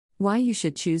Why you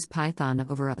should choose Python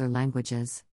over other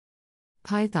languages.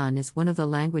 Python is one of the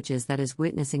languages that is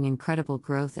witnessing incredible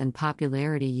growth and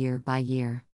popularity year by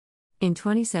year. In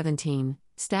 2017,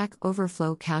 Stack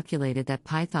Overflow calculated that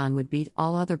Python would beat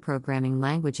all other programming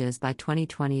languages by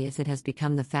 2020 as it has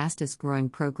become the fastest growing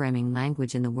programming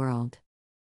language in the world.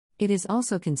 It is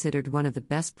also considered one of the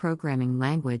best programming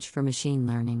language for machine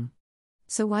learning.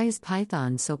 So why is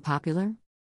Python so popular?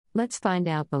 Let's find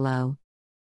out below.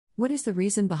 What is the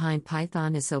reason behind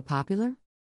Python is so popular?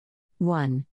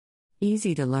 1.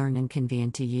 Easy to learn and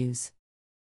convenient to use.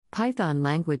 Python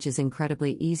language is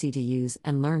incredibly easy to use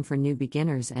and learn for new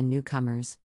beginners and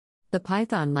newcomers. The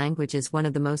Python language is one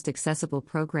of the most accessible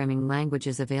programming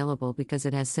languages available because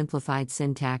it has simplified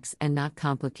syntax and not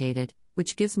complicated,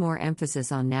 which gives more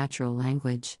emphasis on natural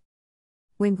language.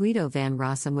 When Guido van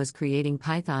Rossum was creating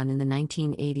Python in the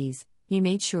 1980s, he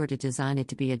made sure to design it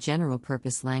to be a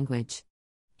general-purpose language.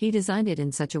 He designed it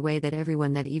in such a way that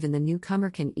even the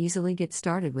newcomer can easily get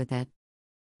started with it.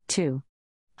 2.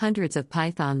 Hundreds of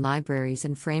Python libraries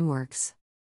and frameworks.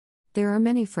 There are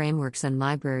many frameworks and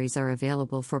libraries are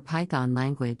available for Python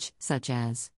language, such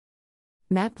as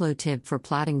Matplotlib for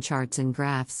plotting charts and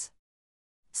graphs,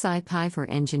 SciPy for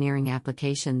engineering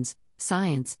applications,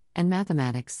 science, and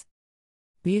mathematics,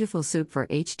 Beautiful Soup for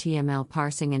HTML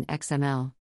parsing and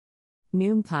XML,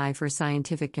 NumPy for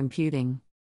scientific computing,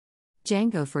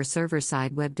 Django for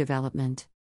server-side web development.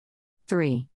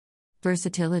 3.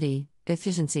 Versatility,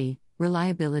 efficiency,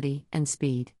 reliability, and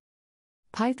speed.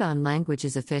 Python language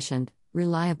is efficient,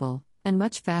 reliable, and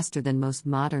much faster than most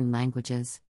modern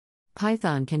languages.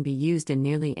 Python can be used in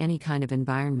nearly any kind of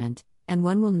environment, and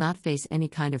one will not face any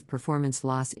kind of performance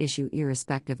loss issue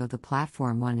irrespective of the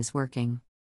platform one is working.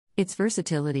 Its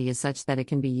versatility is such that it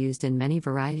can be used in many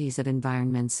varieties of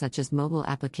environments such as mobile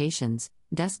applications,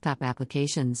 desktop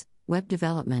applications, web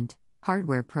development,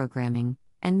 hardware programming,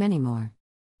 and many more.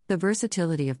 The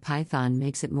versatility of Python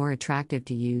makes it more attractive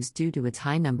to use due to its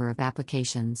high number of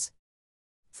applications.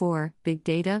 4. Big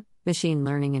data, machine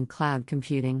learning and cloud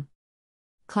computing.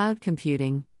 Cloud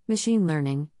computing, machine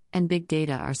learning, and big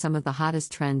data are some of the hottest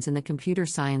trends in the computer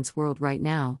science world right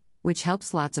now, which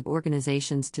helps lots of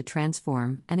organizations to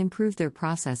transform and improve their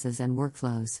processes and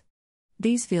workflows.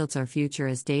 These fields are future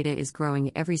as data is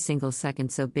growing every single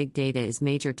second, so big data is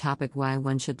major topic why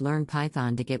one should learn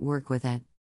Python to get work with it.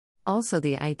 Also,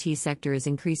 the IT sector is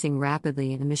increasing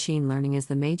rapidly and machine learning is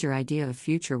the major idea of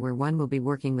future where one will be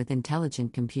working with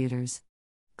intelligent computers.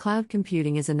 Cloud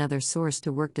computing is another source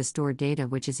to work to store data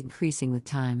which is increasing with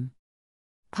time.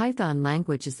 Python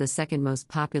language is the second most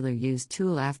popular used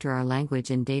tool after our language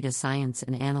in data science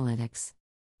and analytics.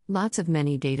 Lots of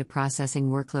many data processing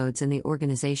workloads in the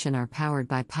organization are powered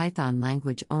by Python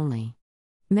language only.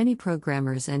 Many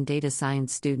programmers and data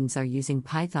science students are using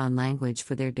Python language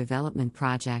for their development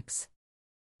projects.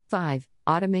 5.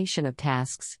 Automation of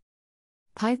tasks.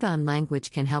 Python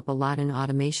language can help a lot in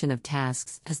automation of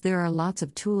tasks as there are lots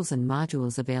of tools and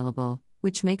modules available,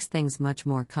 which makes things much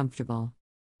more comfortable.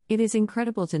 It is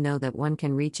incredible to know that one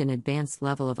can reach an advanced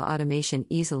level of automation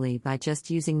easily by just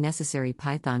using necessary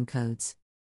Python codes.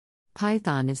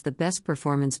 Python is the best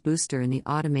performance booster in the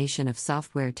automation of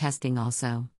software testing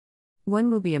also. One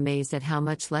will be amazed at how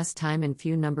much less time and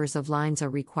few numbers of lines are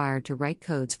required to write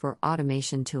codes for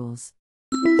automation tools.